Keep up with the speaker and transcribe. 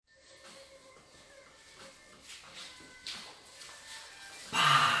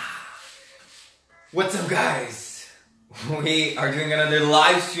What's up, guys? We are doing another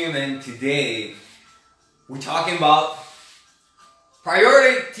live stream, and today we're talking about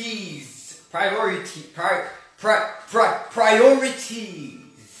priorities. Priorities.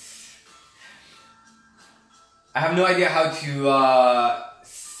 I have no idea how to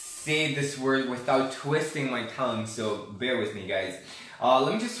say this word without twisting my tongue, so bear with me, guys.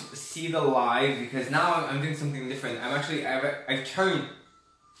 Let me just see the live, because now I'm doing something different. I've turned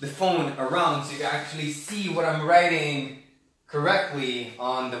the phone around so you can actually see what I'm writing correctly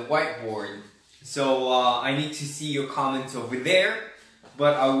on the whiteboard. So I need to see your comments over there,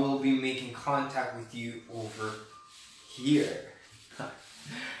 but I will be making contact with you over here.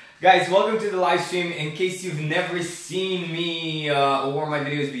 Guys, welcome to the live stream. In case you've never seen me or my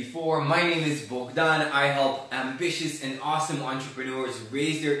videos before, my name is Bogdan. I help ambitious and awesome entrepreneurs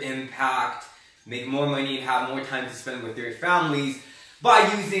raise their impact, make more money, and have more time to spend with their families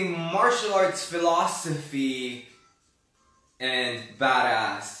by using martial arts philosophy and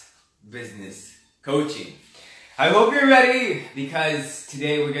badass business coaching. I hope you're ready, because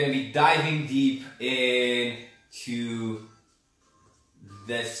today we're going to be diving deep into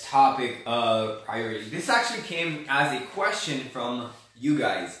this topic of priority. This actually came as a question from you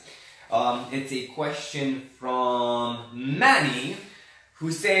guys. It's a question from Manny,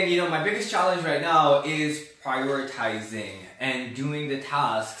 who's saying, my biggest challenge right now is prioritizing and doing the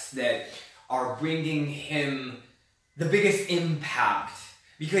tasks that are bringing him the biggest impact.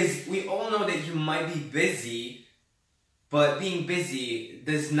 Because we all know that you might be busy, but being busy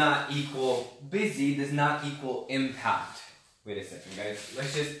does not equal impact. Wait a second,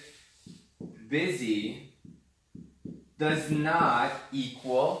 guys. Busy does not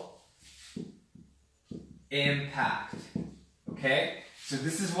equal impact. Okay? So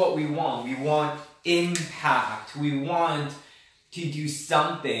this is what we want. We want impact. We want to do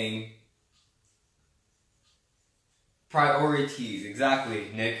something. Priorities. Exactly,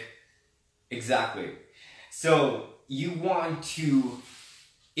 Nick. Exactly. So you want to,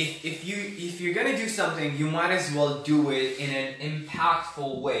 if you're gonna do something, you might as well do it in an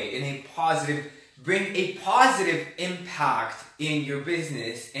impactful way, bring a positive impact in your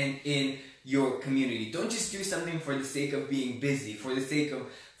business and in your community. Don't just do something for the sake of being busy, for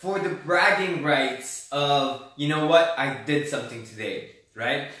the bragging rights of, I did something today,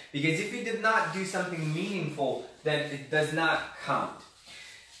 right? Because if you did not do something meaningful, then it does not count.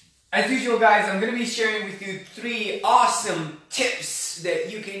 As usual, guys, I'm going to be sharing with you 3 awesome tips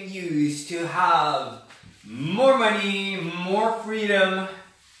that you can use to have more money, more freedom,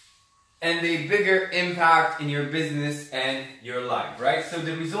 and a bigger impact in your business and your life, right? So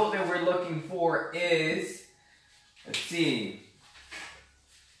the result that we're looking for is, let's see,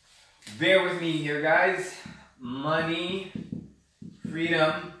 bear with me here, guys. Money,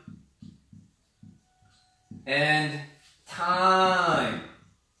 freedom, and time.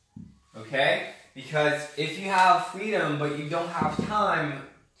 Okay? Because if you have freedom but you don't have time,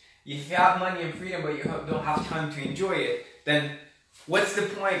 if you have money and freedom but you don't have time to enjoy it, then what's the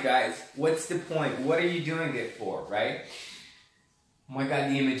point, guys? What's the point? What are you doing it for, right? Oh my god,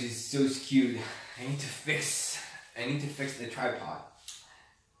 the image is so skewed. I need to fix the tripod.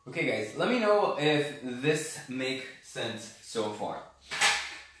 Okay, guys, let me know if this makes sense so far.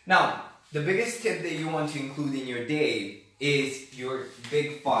 Now, the biggest tip that you want to include in your day is your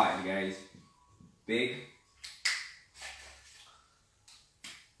big 5, guys. Big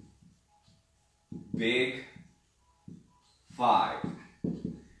 5.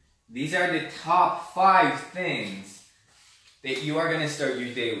 These are the top 5 things that you are going to start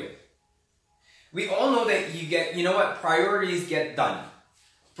your day with. We all know that priorities get done.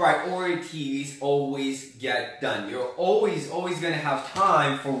 Priorities always get done. You're always going to have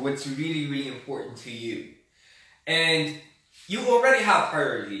time for what's really, really important to you. And you already have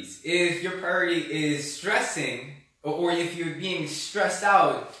priorities. If your priority is stressing, or if you're being stressed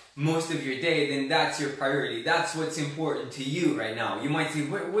out most of your day, then that's your priority. That's what's important to you right now. You might say,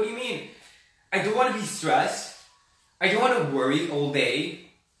 what do you mean? I don't want to be stressed. I don't want to worry all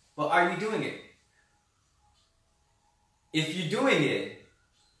day. But are you doing it? If you're doing it,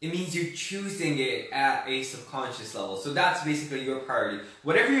 it means you're choosing it at a subconscious level. So that's basically your priority.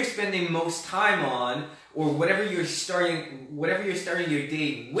 Whatever you're spending most time on, or whatever you're starting your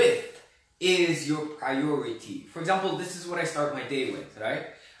day with, is your priority. For example, this is what I start my day with,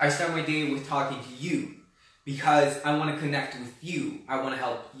 right? I start my day with talking to you, because I want to connect with you. I want to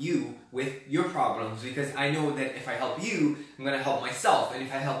help you with your problems, because I know that if I help you, I'm going to help myself. And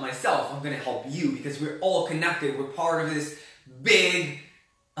if I help myself, I'm going to help you, because we're all connected. We're part of this big,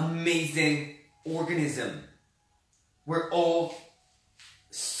 amazing organism. We're all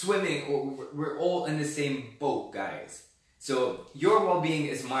swimming, or we're all in the same boat, guys. So your well-being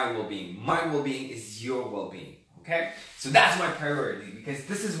is my well-being. My well-being is your well-being. Okay? So that's my priority because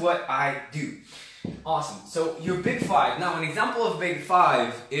this is what I do. Awesome. So your big five. Now, an example of big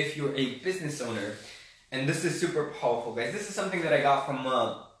five, if you're a business owner, and this is super powerful, guys. This is something that I got from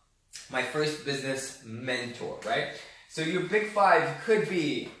my first business mentor, right? So your big five could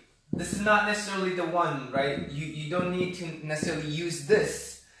be, this is not necessarily the one, right? You don't need to necessarily use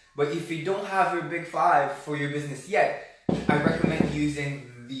this, but if you don't have your big five for your business yet, I recommend using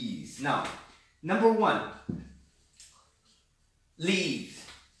these. Now, number one, leads.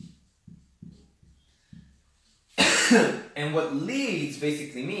 And what leads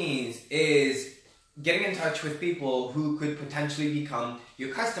basically means is getting in touch with people who could potentially become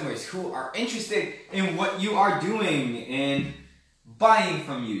your customers, who are interested in what you are doing and buying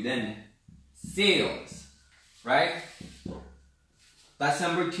from you. Then sales, right? That's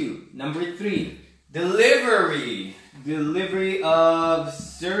number two. Number three, delivery. Delivery of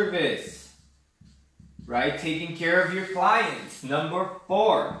service, right? Taking care of your clients. Number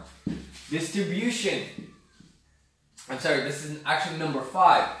four, distribution. I'm sorry, this is actually number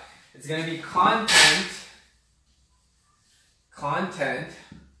five. It's going to be content,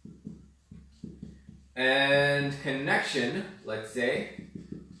 and connection, let's say,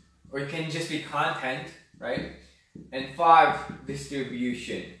 or it can just be content, right? And five,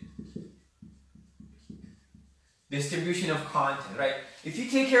 distribution. Distribution of content, right? If you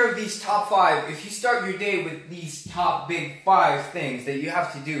take care of these top five, if you start your day with these top big five things that you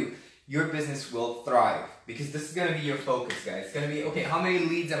have to do, your business will thrive. Because this is going to be your focus, guys. It's going to be, okay, how many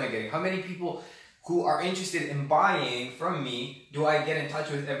leads am I getting? How many people who are interested in buying from me do I get in touch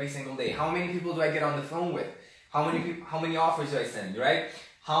with every single day? How many people do I get on the phone with? How many offers do I send, right?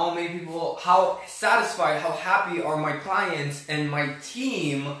 How many people, how satisfied, how happy are my clients and my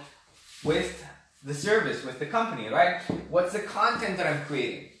team with the service, with the company, right? What's the content that I'm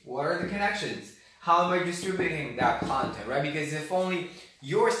creating? What are the connections? How am I distributing that content, right? Because if only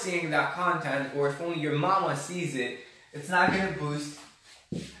you're seeing that content, or if only your mama sees it, it's not going to boost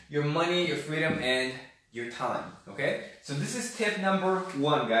your money, your freedom, and your time, okay? So this is tip number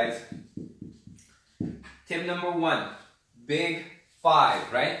one, guys. Tip number one, big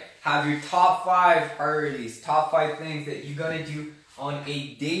five, right? Have your top five priorities, top five things that you're going to do on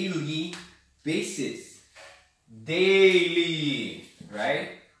a daily basis. Daily, right?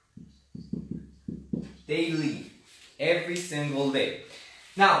 Daily, every single day.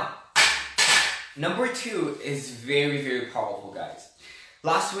 Now, number two is very, very powerful, guys.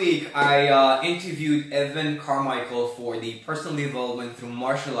 Last week, I interviewed Evan Carmichael for the Personal Development Through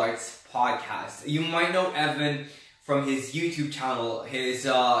Martial Arts podcast. You might know Evan from his YouTube channel, his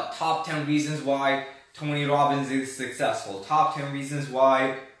top 10 reasons why Tony Robbins is successful, top 10 reasons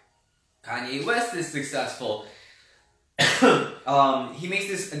why Kanye West is successful. He makes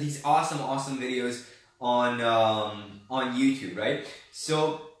these awesome videos on YouTube, right?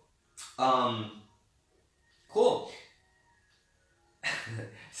 So, cool.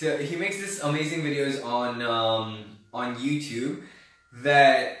 So he makes this amazing videos on YouTube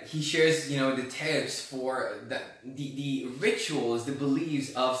that he shares, you know, the tips for the rituals, the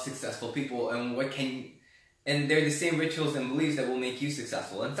beliefs of successful people, and they're the same rituals and beliefs that will make you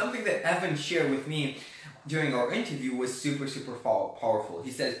successful. And something that Evan shared with me during our interview was super powerful.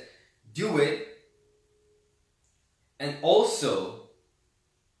 He says, do it, and also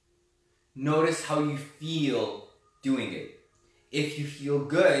notice how you feel doing it. If you feel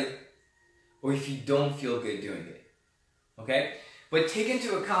good, or if you don't feel good doing it. Okay? But take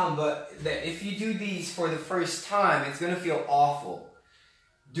into account that if you do these for the first time, it's going to feel awful.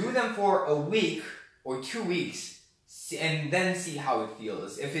 Do them for a week or 2 weeks, and then see how it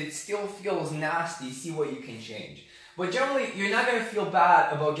feels. If it still feels nasty, see what you can change. But generally, you're not going to feel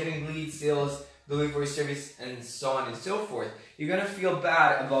bad about getting lead sales, delivery service, and so on and so forth. You're going to feel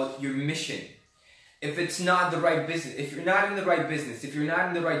bad about your mission. If it's not the right business, if you're not in the right business, if you're not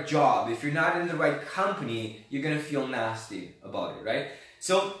in the right job, if you're not in the right company, you're going to feel nasty about it, right?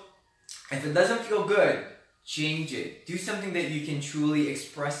 So, if it doesn't feel good, change it. Do something that you can truly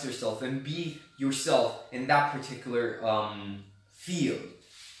express yourself and be yourself in that particular field,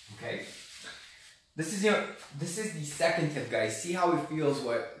 okay? This is the second tip, guys. See how it feels.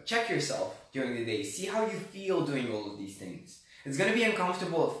 Check yourself during the day. See how you feel doing all of these things. It's going to be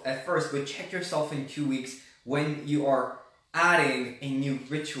uncomfortable at first, but check yourself in 2 weeks when you are adding a new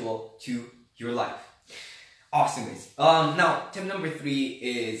ritual to your life. Awesome, guys. Now, tip number 3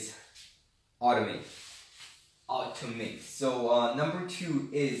 is automate. Automate. So, number 2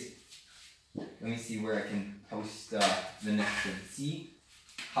 is, let me see where I can post the next one. See,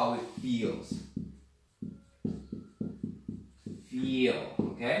 how it feels. Feel,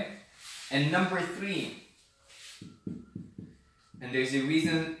 okay? And number 3, and there's a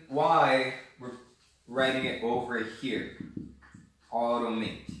reason why we're writing it over here.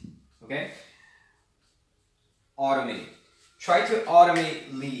 Automate, okay? Automate. Try to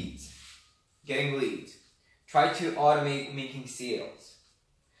automate leads, getting leads. Try to automate making sales.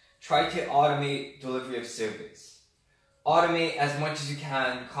 Try to automate delivery of service. Automate as much as you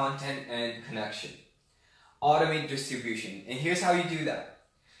can content and connection. Automate distribution. And here's how you do that.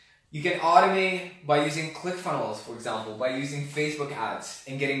 You can automate by using ClickFunnels, for example, by using Facebook ads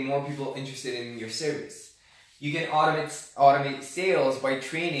and getting more people interested in your service. You can automate sales by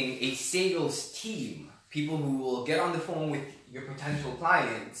training a sales team, people who will get on the phone with your potential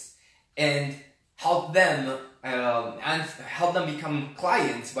clients and help them become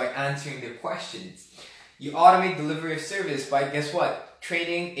clients by answering their questions. You automate delivery of service by, guess what?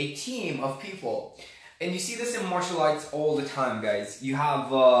 Training a team of people. And you see this in martial arts all the time, guys. You have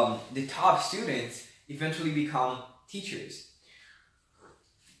the top students eventually become teachers.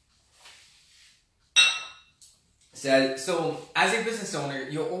 So as a business owner,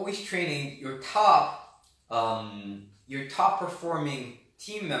 you're always training your top performing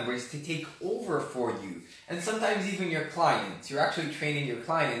team members to take over for you. And sometimes even your clients. You're actually training your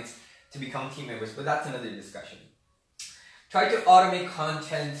clients to become team members, but that's another discussion. Try to automate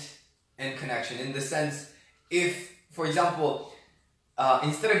content and connection in the sense, if, for example,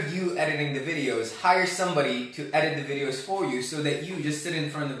 instead of you editing the videos, hire somebody to edit the videos for you so that you just sit in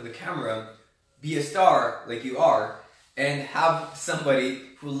front of the camera, be a star like you are, and have somebody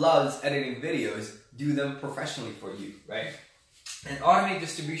who loves editing videos do them professionally for you, right? And automate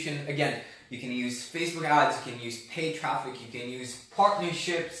distribution, again, you can use Facebook ads, you can use paid traffic, you can use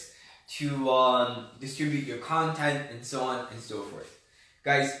partnerships to distribute your content, and so on and so forth.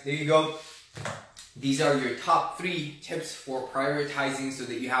 Guys, there you go. These are your top 3 tips for prioritizing so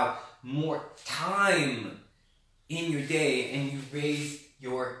that you have more time in your day and you raise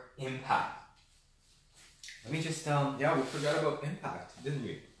your impact. Let me just, we forgot about impact, didn't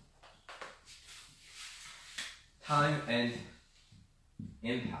we? Time and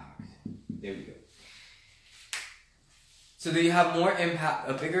impact. There we go. So that you have more impact,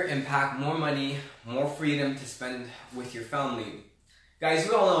 a bigger impact, more money, more freedom to spend with your family. Guys,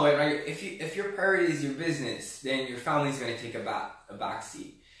 we all know it, right? If your priority is your business, then your family is going to take a back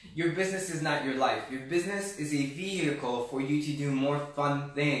seat. Your business is not your life. Your business is a vehicle for you to do more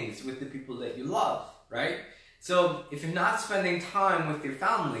fun things with the people that you love, right? So if you're not spending time with your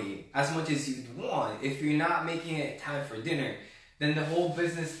family as much as you'd want, if you're not making it time for dinner, then the whole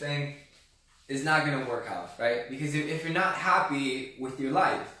business thing is not going to work out, right? Because if you're not happy with your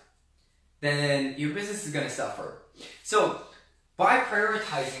life, then your business is going to suffer. So by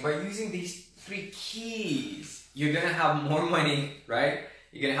prioritizing, by using these 3 keys, you're going to have more money, right?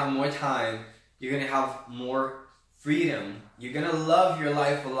 You're going to have more time. You're going to have more freedom. You're going to love your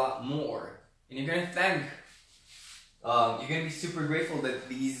life a lot more. And you're going to thank, you're going to be super grateful that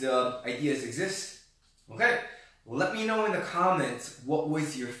these ideas exist. Okay? Let me know in the comments what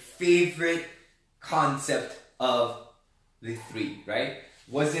was your favorite concept of the 3, right?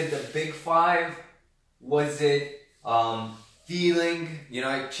 Was it the big 5? Was it feeling,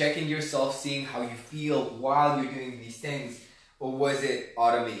 checking yourself, seeing how you feel while you're doing these things? Or was it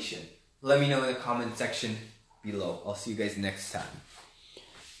automation? Let me know in the comment section below. I'll see you guys next time.